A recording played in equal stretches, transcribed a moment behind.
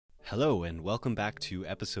Hello, and welcome back to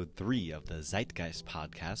episode 3 of the Zeitgeist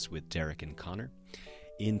podcast with Derek and Connor.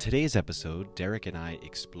 In today's episode, Derek and I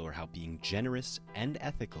explore how being generous and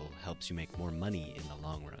ethical helps you make more money in the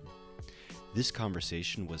long run. This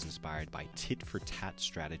conversation was inspired by tit-for-tat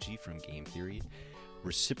strategy from game theory,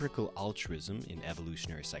 reciprocal altruism in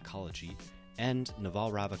evolutionary psychology, and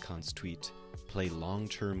Naval Ravikant's tweet, "Play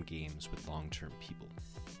long-term games with long-term people."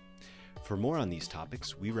 For more on these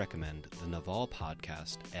topics, we recommend the Naval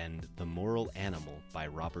podcast and The Moral Animal by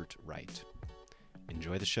Robert Wright.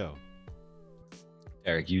 Enjoy the show.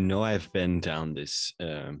 Eric, you know I've been down this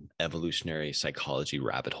evolutionary psychology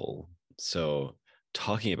rabbit hole. So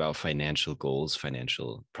talking about financial goals,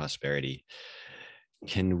 financial prosperity,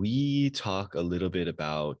 can we talk a little bit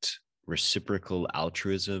about reciprocal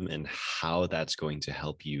altruism and how that's going to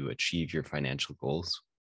help you achieve your financial goals?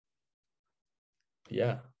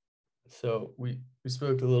 Yeah. So we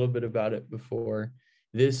spoke a little bit about it before.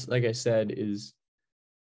 This, like I said, is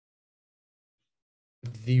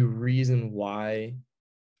the reason why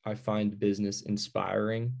I find business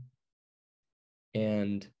inspiring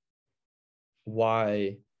and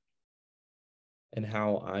why and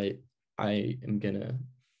how I am gonna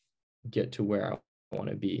get to where I want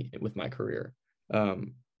to be with my career.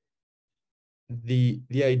 The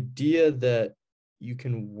idea that you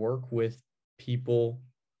can work with people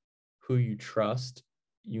who you trust,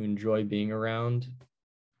 you enjoy being around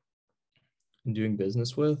and doing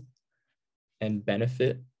business with, and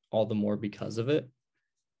benefit all the more because of it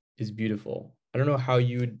is beautiful. I don't know how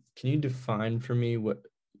can you define for me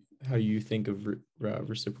how you think of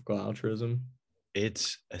reciprocal altruism?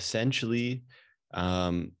 It's essentially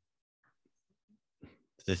the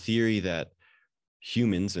theory that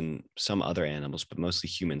humans and some other animals, but mostly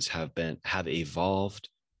humans, have evolved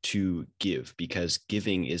to give, because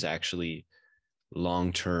giving is actually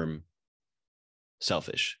long-term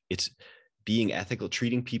selfish. It's being ethical,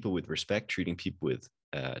 treating people with respect, treating people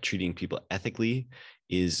ethically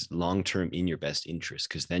is long-term in your best interest,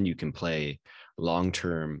 because then you can play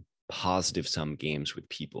long-term positive sum games with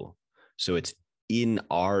people. So it's in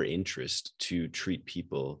our interest to treat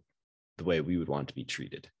people the way we would want to be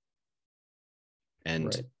treated. And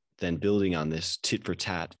right. Then building on this tit for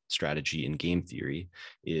tat strategy in game theory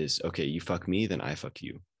is, okay, you fuck me, then I fuck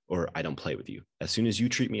you, or I don't play with you. As soon as you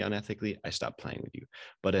treat me unethically, I stop playing with you.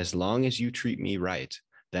 But as long as you treat me right,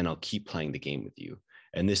 then I'll keep playing the game with you.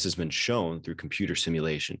 And this has been shown through computer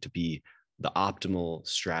simulation to be the optimal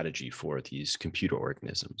strategy for these computer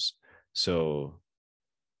organisms. So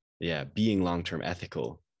yeah, being long-term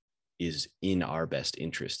ethical is in our best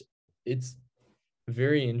interest. It's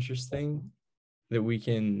very interesting that we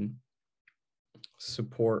can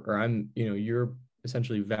support, or you're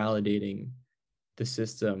essentially validating the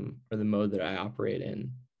system or the mode that I operate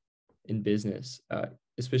in business,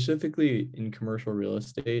 specifically in commercial real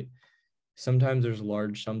estate. Sometimes there's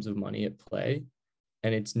large sums of money at play,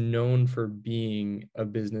 and it's known for being a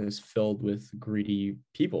business filled with greedy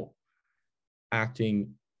people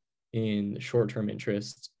acting in short-term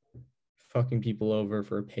interest, fucking people over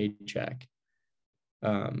for a paycheck,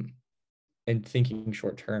 and thinking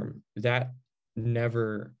short-term. That's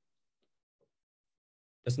never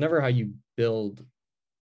how you build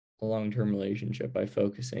a long-term relationship, by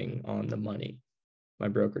focusing on the money. My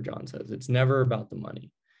broker John says it's never about the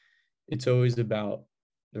money. It's always about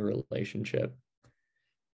the relationship.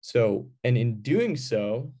 So, and in doing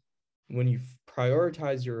so, when you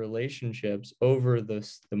prioritize your relationships over the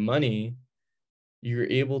money, you're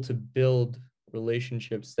able to build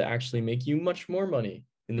relationships that actually make you much more money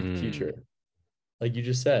in the future, like you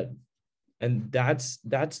just said. And that's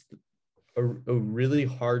a really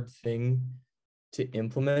hard thing to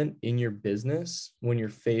implement in your business when you're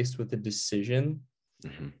faced with a decision.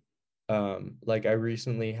 Like I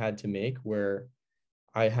recently had to make, where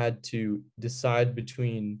I had to decide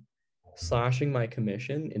between slashing my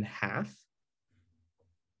commission in half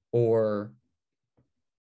or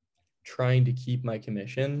trying to keep my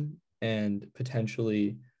commission and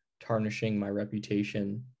potentially tarnishing my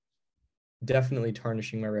reputation. Definitely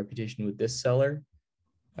tarnishing my reputation with this seller,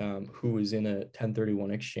 who was in a 1031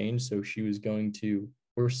 exchange. So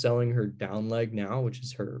we're selling her down leg now, which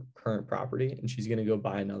is her current property, and she's going to go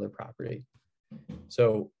buy another property.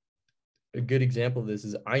 So a good example of this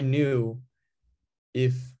is, I knew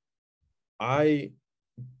if I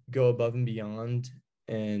go above and beyond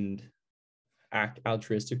and act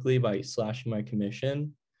altruistically by slashing my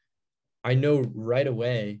commission, I know right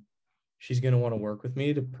away she's going to want to work with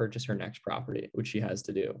me to purchase her next property, which she has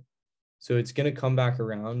to do. So it's going to come back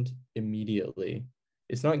around immediately.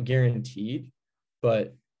 It's not guaranteed,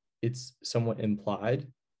 but it's somewhat implied.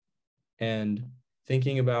 And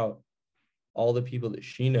thinking about all the people that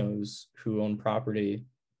she knows who own property,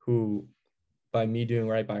 who by me doing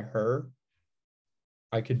right by her,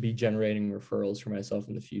 I could be generating referrals for myself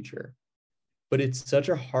in the future. But it's such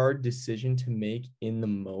a hard decision to make in the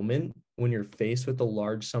moment when you're faced with a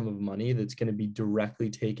large sum of money that's going to be directly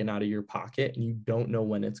taken out of your pocket and you don't know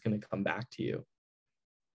when it's going to come back to you.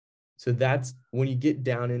 So that's when you get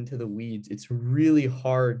down into the weeds, it's really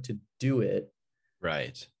hard to do it.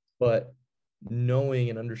 Right. But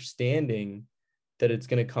knowing and understanding that it's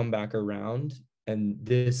going to come back around, and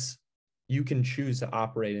this, you can choose to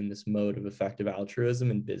operate in this mode of effective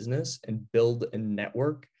altruism in business and build a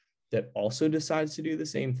network that also decides to do the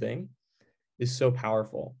same thing, is so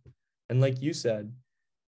powerful. And like you said,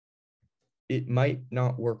 it might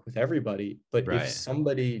not work with everybody, but if Right.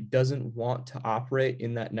 somebody doesn't want to operate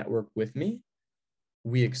in that network with me,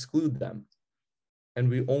 we exclude them. And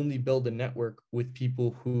we only build a network with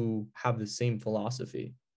people who have the same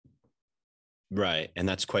philosophy. Right. And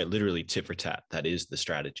that's quite literally tit for tat. That is the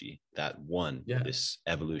strategy that won this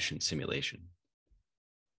evolution simulation.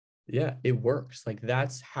 Yeah, it works. Like,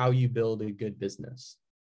 that's how you build a good business.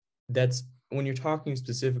 That's when you're talking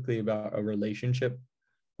specifically about a relationship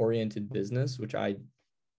oriented business, which I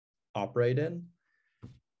operate in.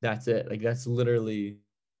 That's it. Like, that's literally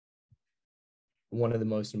one of the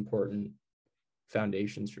most important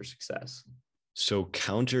foundations for success. So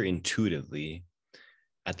counterintuitively,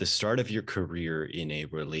 at the start of your career in a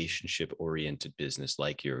relationship oriented business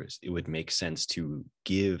like yours, it would make sense to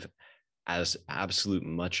give as absolute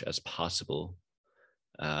much as possible,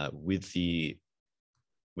 with the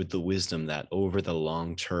wisdom that over the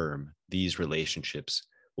long term, these relationships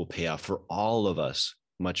will pay off for all of us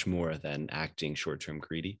much more than acting short-term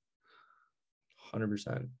greedy.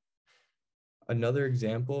 100%. Another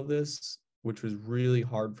example of this, which was really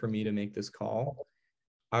hard for me to make this call,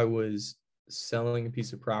 I was selling a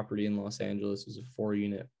piece of property in Los Angeles. It was a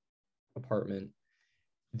 4-unit apartment.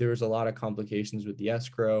 There was a lot of complications with the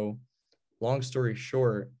escrow. Long story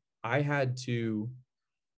short,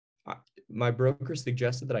 my broker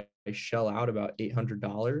suggested that I shell out about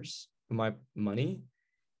 $800 of my money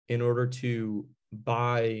in order to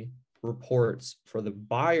buy reports for the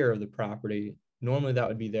buyer of the property. Normally that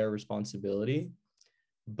would be their responsibility,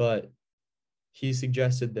 but he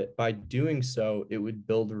suggested that by doing so, it would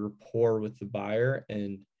build a rapport with the buyer,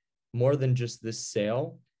 and more than just this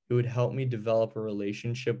sale, it would help me develop a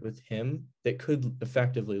relationship with him that could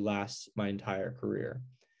effectively last my entire career.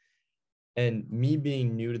 And me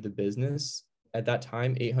being new to the business at that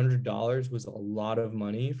time, $800 was a lot of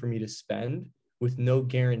money for me to spend with no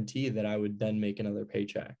guarantee that I would then make another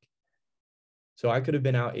paycheck. So I could have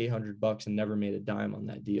been out $800 and never made a dime on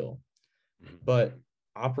that deal. But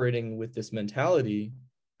operating with this mentality,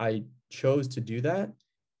 I chose to do that.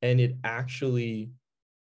 And it actually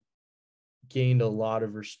gained a lot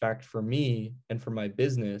of respect for me and for my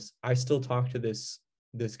business. I still talk to this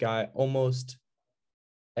guy almost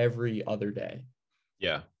every other day.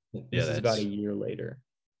 Yeah. This is about a year later.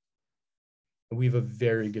 We have a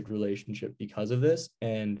very good relationship because of this.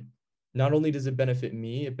 And not only does it benefit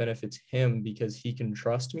me, it benefits him because he can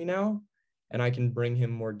trust me now and I can bring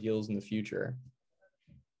him more deals in the future.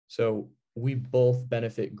 So we both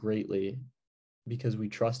benefit greatly because we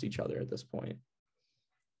trust each other at this point.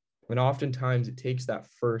 And oftentimes it takes that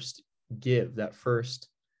first give, that first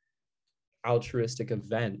altruistic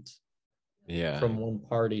event from one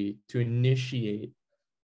party to initiate,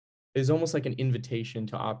 is almost like an invitation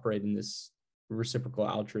to operate in this reciprocal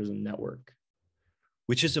altruism network.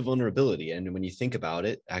 Which is a vulnerability. And when you think about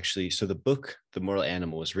it, actually, so the book, The Moral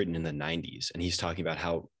Animal, was written in the 90s. And he's talking about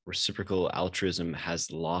how reciprocal altruism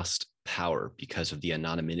has lost power because of the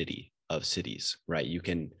anonymity of cities, right? You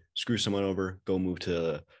can screw someone over, go move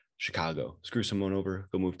to Chicago, screw someone over,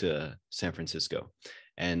 go move to San Francisco.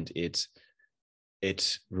 And it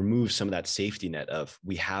removes some of that safety net of,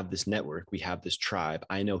 we have this network, we have this tribe.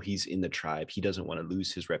 I know he's in the tribe. He doesn't want to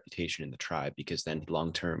lose his reputation in the tribe because then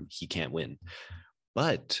long term he can't win.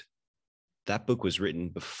 But that book was written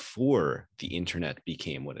before the internet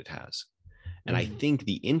became what it has. And I think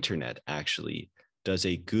the internet actually does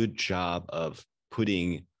a good job of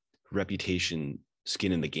putting reputation,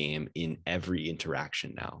 skin in the game in every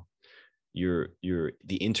interaction now.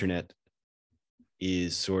 The internet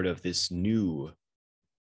is sort of this new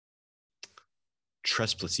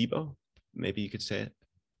trust placebo, maybe you could say it.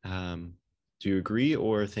 Do you agree,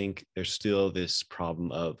 or think there's still this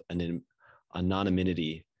problem of an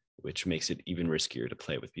anonymity, which makes it even riskier to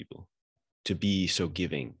play with people, to be so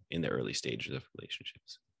giving in the early stages of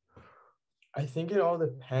relationships? I think it all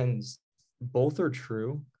depends. Both are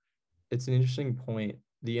true. It's an interesting point.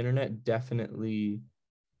 the internet definitely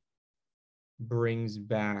brings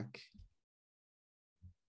back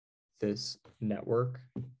this network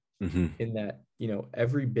Mm-hmm. in that,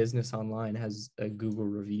 every business online has a Google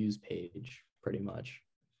reviews page pretty much.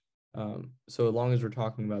 So as long as we're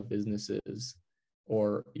talking about businesses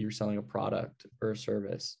or you're selling a product or a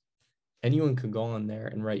service, anyone could go on there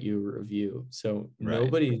and write you a review. So Right.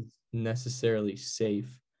 nobody's necessarily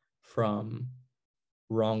safe from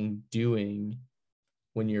wrongdoing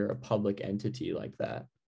when you're a public entity like that.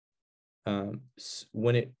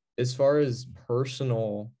 When it, as far as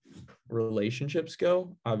personal relationships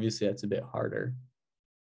go, obviously that's a bit harder,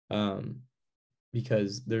 um,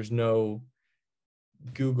 because there's no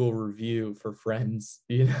Google review for friends,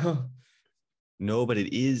 No, but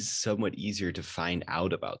it is somewhat easier to find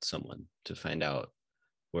out about someone, to find out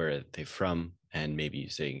where they're from, and maybe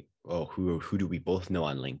saying, "Oh, who do we both know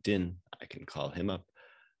on LinkedIn? I can call him up."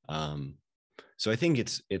 Um, so I think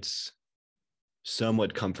it's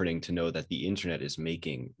somewhat comforting to know that the internet is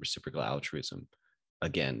making reciprocal altruism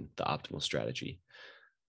again the optimal strategy.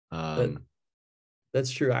 That Um, that's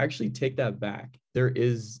true. I actually take that back. There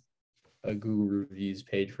is a Google reviews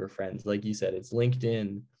page for friends. Like you said, it's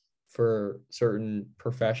LinkedIn for certain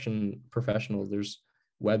professionals. There's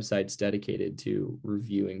websites dedicated to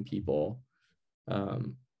reviewing people.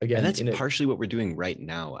 and Again, that's in it, partially what we're doing right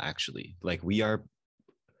now, actually. Like we are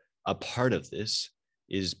a part of this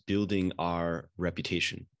is building our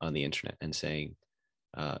reputation on the internet and saying,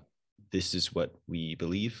 uh, this is what we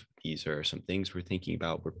believe. These are some things we're thinking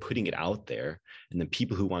about. We're putting it out there. And then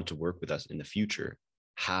people who want to work with us in the future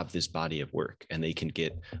have this body of work and they can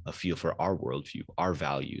get a feel for our worldview, our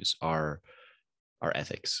values, our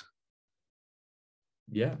ethics.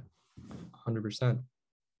 yeah, 100%.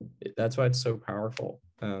 That's why it's so powerful.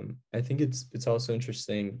 I think it's also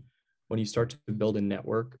interesting when you start to build a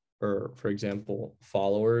network, or for example,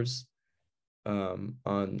 followers,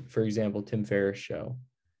 on, for example, Tim Ferriss show.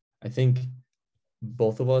 I think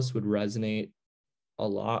both of us would resonate a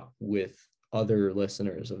lot with other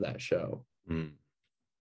listeners of that show, Mm.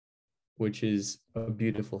 which is a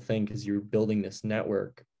beautiful thing because you're building this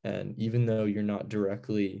network. And even though you're not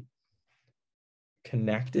directly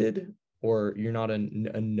connected or you're not a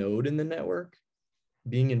node in the network,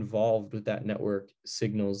 being involved with that network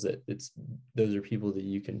signals that those are people that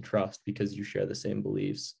you can trust because you share the same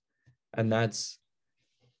beliefs. And that's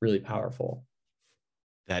really powerful.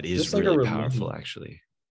 That is Just like a really powerful, religion. actually.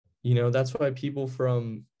 That's why people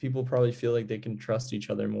probably feel like they can trust each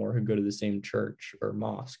other more who go to the same church or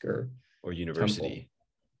mosque or Or temple university.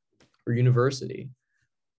 or university.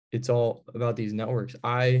 It's all about these networks.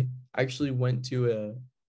 I actually went to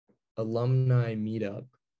a alumni meetup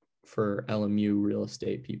for LMU real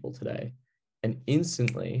estate people today, and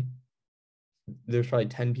instantly there's probably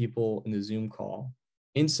 10 people in the Zoom call.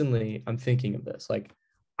 Instantly, I'm thinking of this. Like,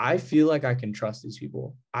 I feel like I can trust these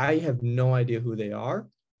people. I have no idea who they are,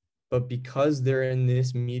 but because they're in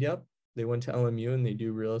this meetup, they went to LMU and they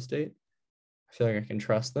do real estate. I feel like I can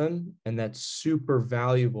trust them. And that's super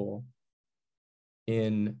valuable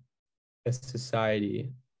in a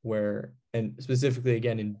society where, and specifically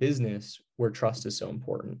again in business, where trust is so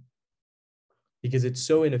important, because it's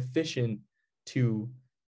so inefficient to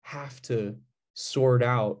have to sort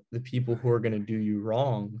out the people who are going to do you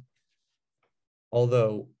wrong.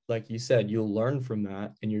 Although, like you said, you'll learn from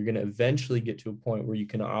that and you're going to eventually get to a point where you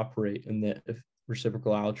can operate in the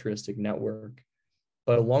reciprocal altruistic network.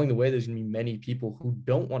 But along the way, there's going to be many people who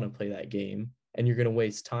don't want to play that game, and you're going to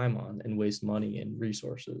waste time on and waste money and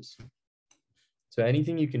resources. So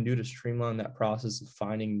anything you can do to streamline that process of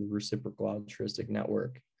finding the reciprocal altruistic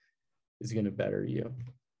network is going to better you.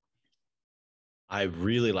 I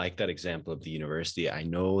really like that example of the university. I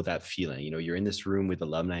know that feeling. You're in this room with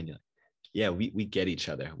alumni and you're like, yeah, we get each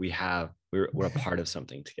other. We're a part of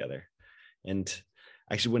something together. And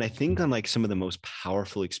actually, when I think on like some of the most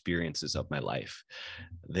powerful experiences of my life,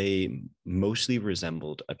 they mostly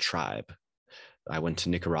resembled a tribe. I went to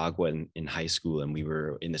Nicaragua in high school and we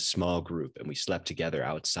were in a small group and we slept together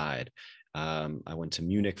outside. I went to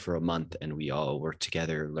Munich for a month and we all worked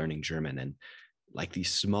together learning German, and like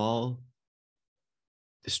this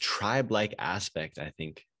tribe-like aspect, I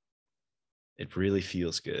think it really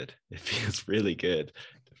feels good. It feels really good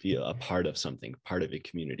to feel a part of something, part of a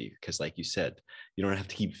community. Because, like you said, you don't have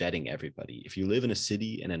to keep vetting everybody. If you live in a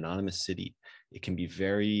city, an anonymous city, it can be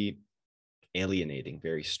very alienating,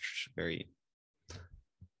 very,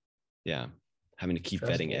 yeah, having to keep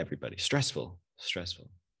vetting Stressful. everybody. Stressful.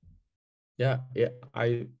 Yeah, yeah.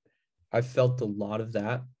 I felt a lot of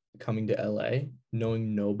that coming to LA,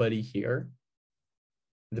 knowing nobody here.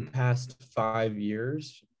 The Mm. past 5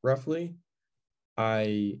 years, roughly,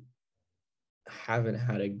 I haven't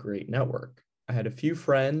had a great network. I had a few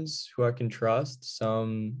friends who I can trust,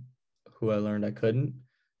 some who I learned I couldn't,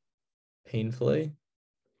 painfully.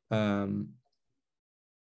 Um,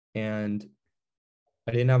 and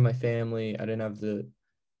I didn't have my family. I didn't have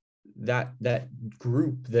that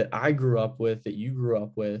group that I grew up with, that you grew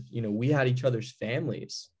up with. You know, we had each other's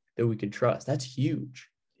families that we could trust. That's huge.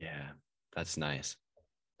 Yeah, that's nice.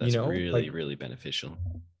 You That's know, really, really beneficial.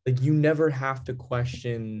 like you never have to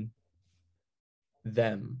question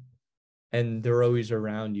them, and they're always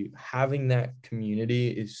around you. Having that community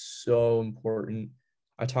is so important.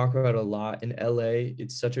 I talk about it a lot. In LA,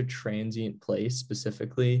 it's such a transient place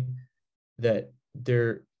specifically that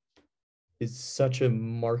there is such a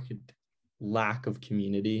marked lack of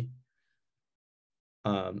community,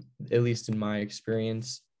 at least in my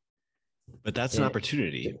experience. But that's an And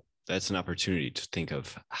opportunity. That's an opportunity to think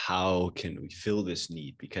of how can we fill this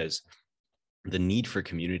need, because the need for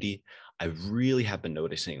community, I really have been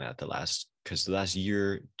noticing that because the last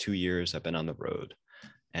year, 2 years, I've been on the road,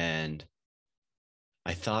 and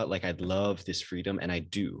I thought like I'd love this freedom, and I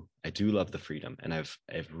do love the freedom, and I've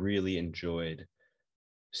really enjoyed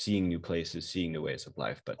seeing new places, seeing new ways of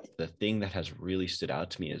life. But the thing that has really stood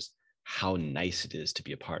out to me is how nice it is to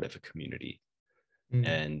be a part of a community. mm,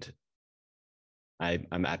 And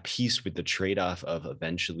I'm at peace with the trade-off of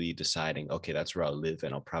eventually deciding, okay, that's where I'll live,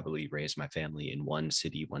 and I'll probably raise my family in one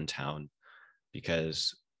city, one town,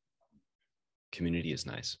 because community is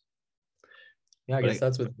nice. yeah, I But guess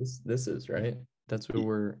that's what this is, right? That's what I,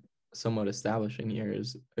 we're somewhat establishing here,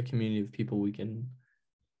 is a community of people we can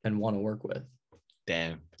and want to work with.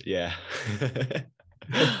 damn, yeah.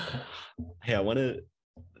 Hey, I want to.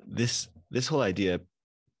 This whole idea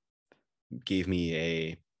gave me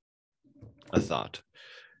a thought.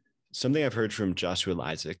 Something I've heard from Joshua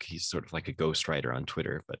Isaac. He's sort of like a ghostwriter on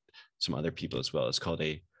Twitter, but some other people as well. It's called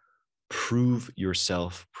a prove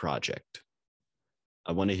yourself project.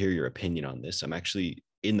 I want to hear your opinion on this. I'm actually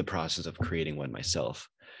in the process of creating one myself.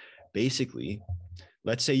 Basically,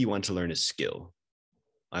 let's say you want to learn a skill.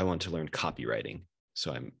 I want to learn copywriting.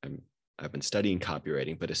 So I've been studying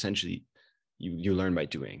copywriting, but essentially you learn by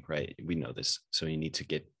doing, right? We know this. So you need to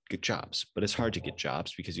get good jobs, but it's hard to get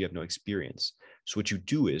jobs because you have no experience. So what you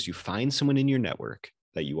do is you find someone in your network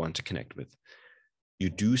that you want to connect with. You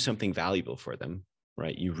do something valuable for them,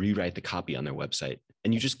 right? You rewrite the copy on their website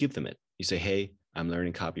and you just give them it. You say, hey, I'm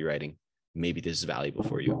learning copywriting. Maybe this is valuable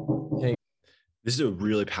for you. Hey, This is a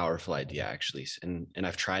really powerful idea, actually. And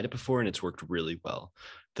I've tried it before and it's worked really well.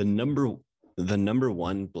 The number the number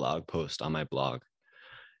one blog post on my blog,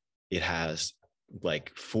 it has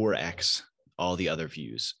like 4x all the other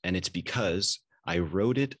views. And it's because I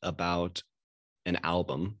wrote it about an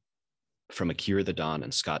album from Akira the Don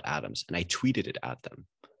and Scott Adams, and I tweeted it at them.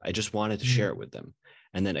 I just wanted to share it with them.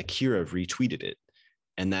 And then Akira retweeted it.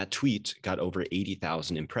 And that tweet got over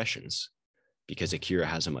 80,000 impressions because Akira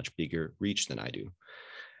has a much bigger reach than I do.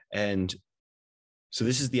 And so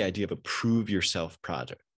this is the idea of a prove yourself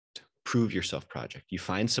project. Prove yourself project. You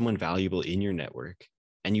find someone valuable in your network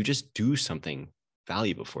and you just do something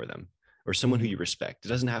valuable for them, or someone who you respect. It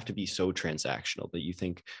doesn't have to be so transactional that you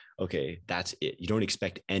think, okay, that's it. You don't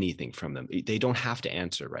expect anything from them. They don't have to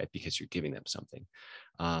answer, right? Because you're giving them something.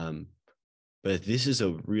 But this is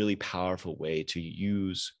a really powerful way to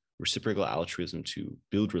use reciprocal altruism to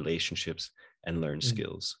build relationships and learn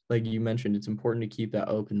skills. like you mentioned, it's important to keep that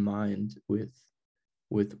open mind with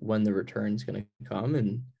when the return is going to come,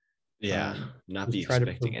 and Yeah, not be just try to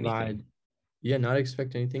expecting provide, anything. yeah, not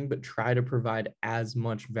expect anything, but try to provide as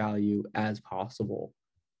much value as possible.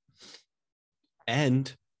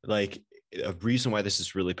 And like a reason why this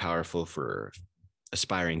is really powerful for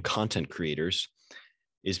aspiring content creators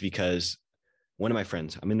is because one of my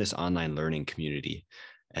friends, I'm in this online learning community,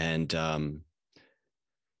 and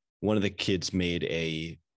one of the kids made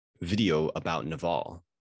a video about Naval,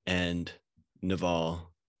 and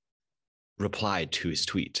Naval replied to his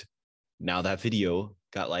tweet. Now that video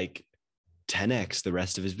got like 10x the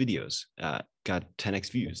rest of his videos, got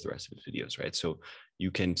 10x views the rest of his videos, right? So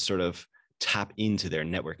you can sort of tap into their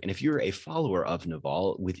network. And if you're a follower of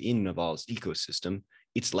Naval within Naval's ecosystem,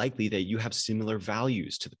 it's likely that you have similar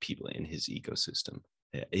values to the people in his ecosystem.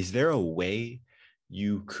 Is there a way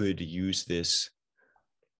you could use this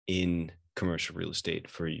in commercial real estate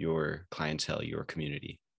for your clientele, your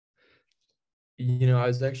community? You know, I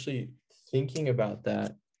was actually thinking about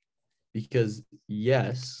that because,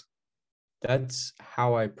 yes, that's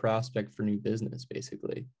how I prospect for new business,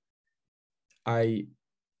 basically. I,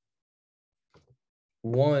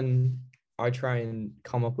 one, I try and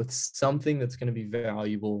come up with something that's going to be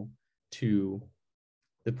valuable to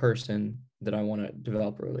the person that I want to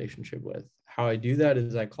develop a relationship with. How I do that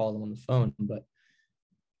is I call them on the phone, but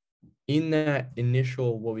in that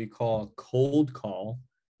initial, what we call a cold call,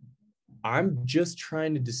 I'm just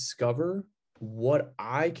trying to discover what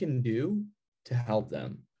I can do to help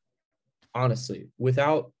them, honestly,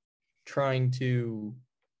 without trying to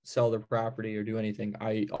sell their property or do anything.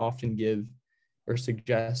 I often give or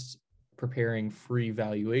suggest preparing free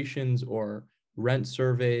valuations or rent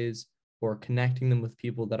surveys or connecting them with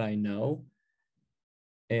people that I know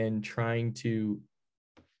and trying to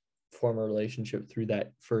form a relationship through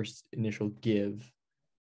that first initial give.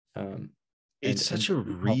 It's such a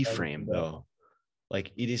reframe, though.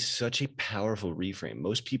 Like, it is such a powerful reframe.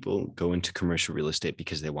 Most people go into commercial real estate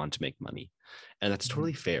because they want to make money. And that's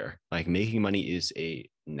totally fair. Like, making money is a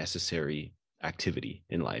necessary activity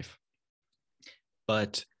in life.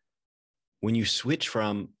 But when you switch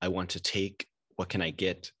from, I want to take, what can I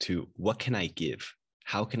get, to what can I give?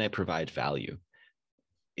 How can I provide value?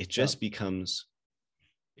 It just becomes,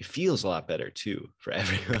 it feels a lot better too for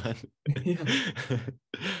everyone. Yeah.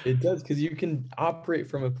 It does, because you can operate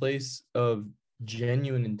from a place of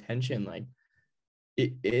genuine intention. Like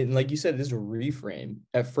it, like you said, it is a reframe.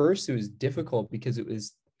 At first it was difficult because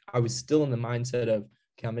I was still in the mindset of,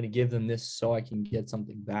 okay, I'm going to give them this so I can get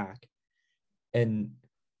something back. And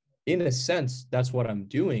in a sense, that's what I'm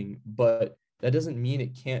doing, but that doesn't mean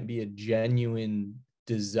it can't be a genuine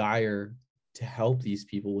desire to help these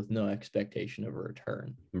people with no expectation of a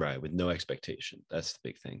return. Right, with no expectation. That's the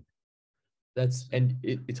big thing. It's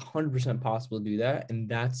 100% possible to do that, and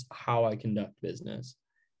that's how I conduct business.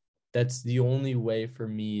 That's the only way for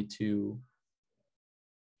me to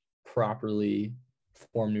properly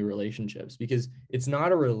form new relationships, because it's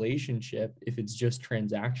not a relationship if it's just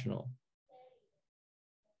transactional.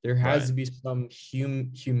 There has to be some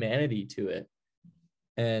humanity to it.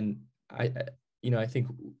 And I think,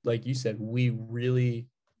 like you said, we really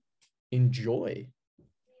enjoy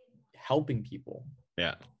helping people.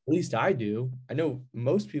 Yeah. At least I do. I know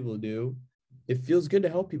most people do. It feels good to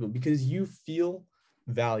help people because you feel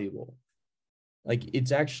valuable. Like,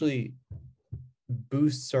 it's actually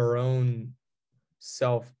boosts our own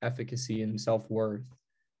self-efficacy and self-worth.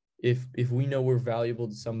 If we know we're valuable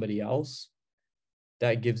to somebody else,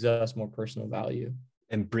 that gives us more personal value.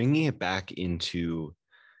 And bringing it back into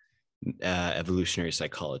evolutionary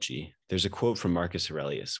psychology, there's a quote from Marcus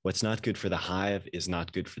Aurelius: "What's not good for the hive is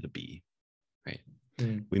not good for the bee." Right?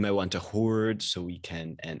 We might want to hoard so we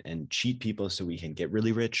can and cheat people so we can get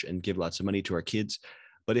really rich and give lots of money to our kids.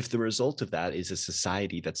 But if the result of that is a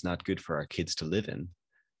society that's not good for our kids to live in,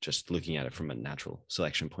 just looking at it from a natural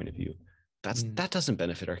selection point of view, that doesn't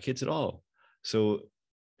benefit our kids at all. So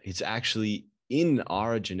it's actually in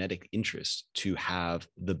our genetic interest to have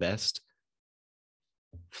the best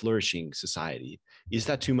flourishing society. Is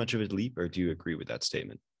that too much of a leap, or do you agree with that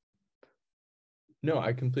statement? No,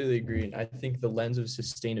 I completely agree. And I think the lens of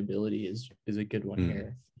sustainability is a good one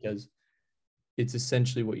here, because it's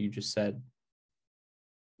essentially what you just said.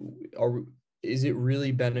 Is it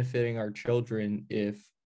really benefiting our children if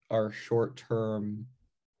our short-term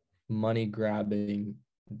money grabbing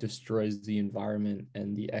destroys the environment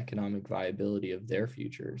and the economic viability of their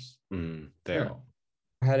futures? No.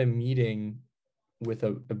 I had a meeting with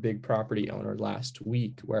a big property owner last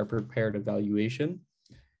week where I prepared a valuation.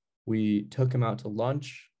 We took him out to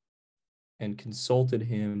lunch and consulted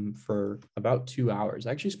him for about 2 hours.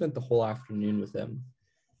 I actually spent the whole afternoon with him.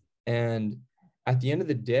 And at the end of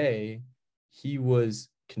the day, he was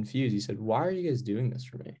confused. He said, "Why are you guys doing this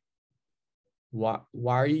for me? Why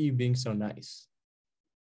are you being so nice?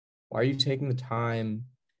 Why are you taking the time,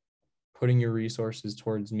 putting your resources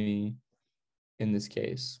towards me in this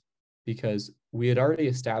case?" Because we had already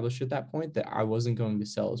established at that point that I wasn't going to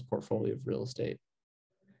sell his portfolio of real estate.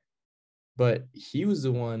 But he was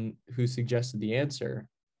the one who suggested the answer.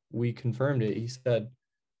 We confirmed it. He said,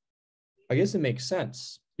 "I guess it makes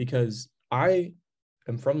sense because I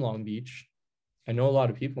am from Long Beach. I know a lot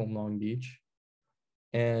of people in Long Beach,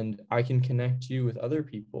 and I can connect you with other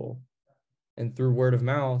people. And through word of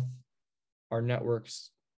mouth, our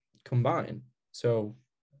networks combine. So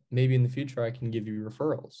maybe in the future, I can give you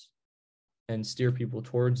referrals and steer people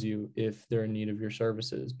towards you if they're in need of your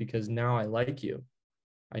services, because now I like you.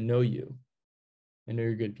 I know you. I know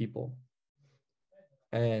you're good people."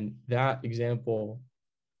 And that example,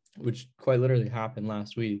 which quite literally happened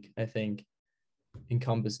last week, I think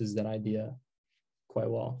encompasses that idea quite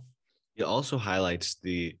well. It also highlights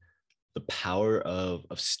the power of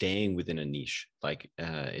staying within a niche. Like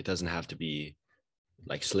it doesn't have to be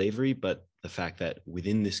like slavery, but the fact that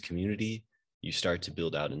within this community, you start to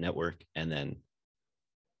build out a network, and then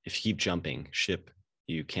if you keep jumping ship,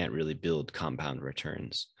 You can't really build compound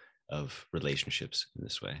returns of relationships in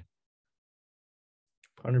this way.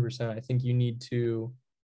 100%. I think you need to,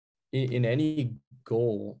 in any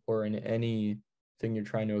goal or in any thing you're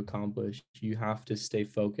trying to accomplish, you have to stay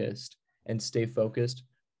focused and stay focused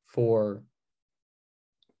for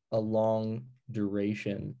a long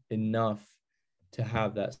duration, enough to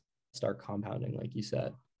have that start compounding, like you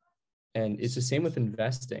said. And it's the same with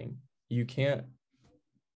investing. You can't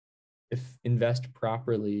invest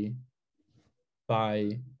properly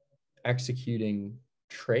by executing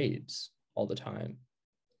trades all the time.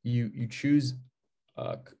 You choose,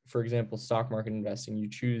 for example, stock market investing. You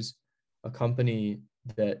choose a company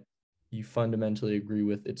that you fundamentally agree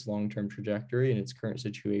with its long-term trajectory and its current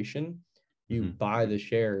situation. You buy the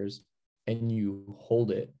shares and you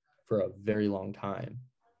hold it for a very long time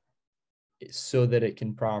so that it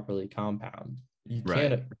can properly compound. You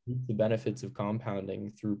can't reap the benefits of compounding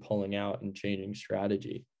through pulling out and changing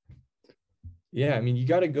strategy. Yeah, I mean, you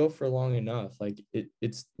got to go for long enough. Like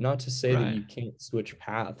it's not to say that you can't switch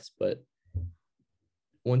paths, but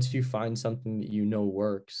once you find something that you know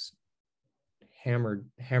works,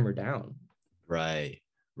 hammer down. Right.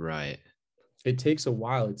 It takes a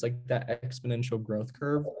while. It's like that exponential growth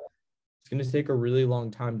curve. It's going to take a really long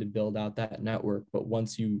time to build out that network, but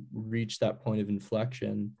once you reach that point of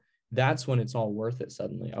inflection, that's when it's all worth it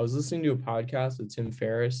suddenly. I was listening to a podcast with Tim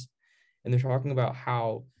Ferriss, and they're talking about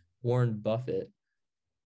how Warren Buffett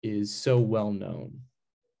is so well known.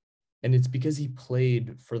 And it's because he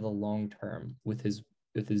played for the long term with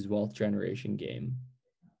his wealth generation game.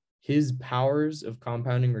 His powers of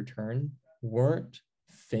compounding return weren't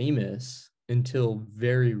famous until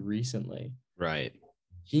very recently. Right.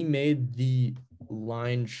 He made the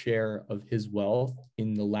lion's share of his wealth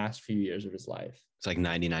in the last few years of his life. It's like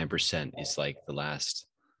 99% is like the last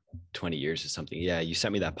 20 years or something. Yeah, you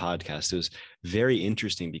sent me that podcast. It was very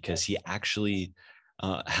interesting because he actually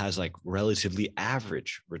has like relatively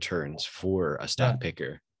average returns for a stock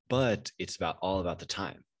picker, but it's all about the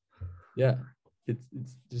time. Yeah,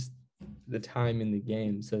 it's just the time in the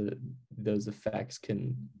game so that those effects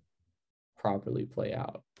can properly play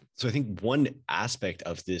out. So I think one aspect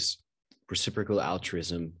of this reciprocal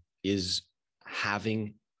altruism is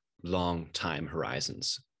having long time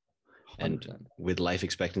horizons. 100%. And with life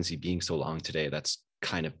expectancy being so long today, that's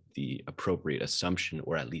kind of the appropriate assumption,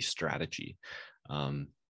 or at least strategy.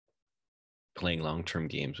 Playing long-term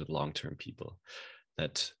games with long-term people.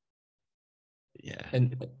 And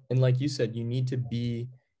like you said, you need to be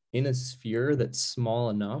in a sphere that's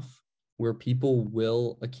small enough where people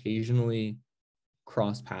will occasionally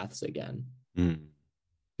cross paths again.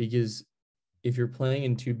 Because if you're playing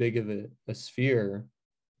in too big of a sphere,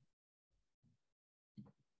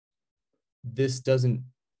 this doesn't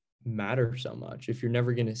matter so much. If you're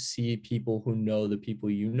never going to see people who know the people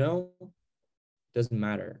you know, doesn't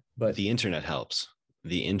matter. But the internet helps.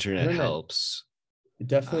 The internet helps. It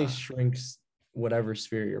definitely shrinks whatever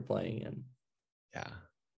sphere you're playing in. Yeah.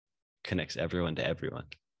 Connects everyone to everyone.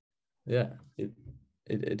 Yeah,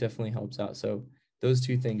 it definitely helps out. So those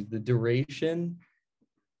two things, the duration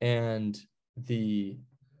and the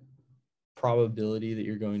probability that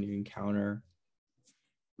you're going to encounter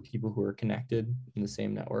people who are connected in the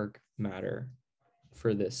same network, matter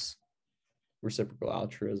for this reciprocal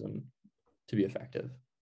altruism to be effective.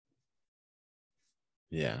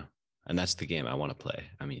 Yeah. And that's the game I want to play.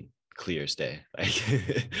 I mean, clear as day.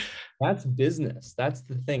 That's business. That's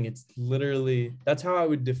the thing. It's literally, that's how I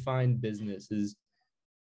would define business, is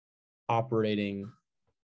operating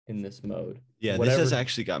in this mode. Yeah, this has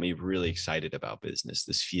actually got me really excited about business.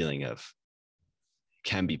 This feeling of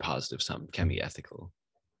can be positive, some can be ethical.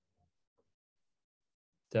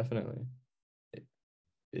 Definitely.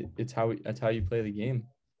 That's how you play the game.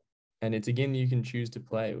 And it's a game you can choose to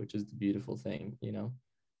play, which is the beautiful thing, you know.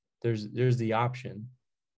 There's the option.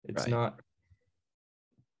 It's not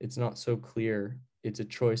so clear. It's a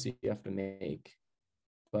choice that you have to make.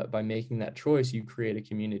 But by making that choice, you create a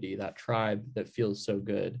community, that tribe that feels so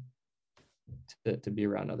good to be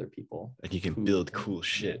around other people. And you can build cool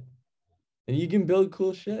shit. And you can build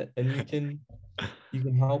cool shit, and you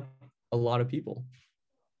can help a lot of people.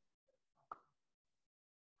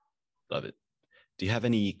 Love it. Do you have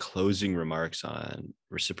any closing remarks on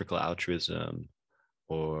reciprocal altruism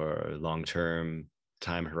or long-term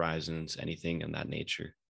time horizons, anything in that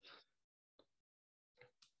nature?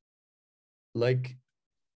 Like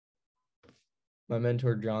my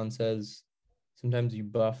mentor John says, sometimes you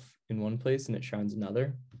buff in one place and it shines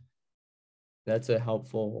another. That's a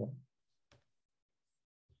helpful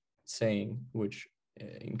saying, which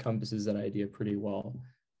encompasses that idea pretty well.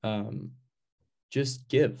 Just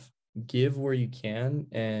give. give where you can,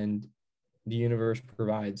 and the universe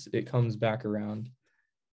provides. It comes back around.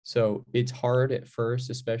 So it's hard at first,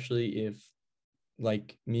 especially if,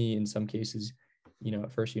 like me, in some cases,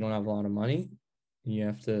 at first you don't have a lot of money and you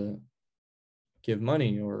have to give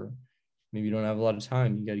money, or maybe you don't have a lot of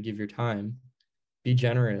time. You got to give your time. Be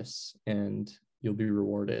generous and you'll be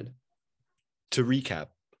rewarded. To recap,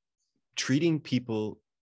 treating people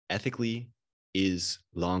ethically is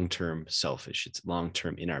long-term selfish. It's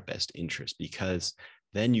long-term in our best interest, because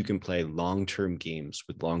then you can play long-term games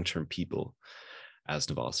with long-term people, as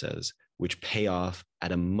Naval says, which pay off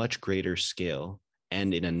at a much greater scale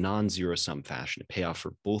and in a non-zero sum fashion. Pay off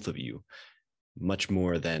for both of you much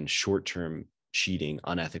more than short-term cheating,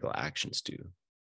 unethical actions do.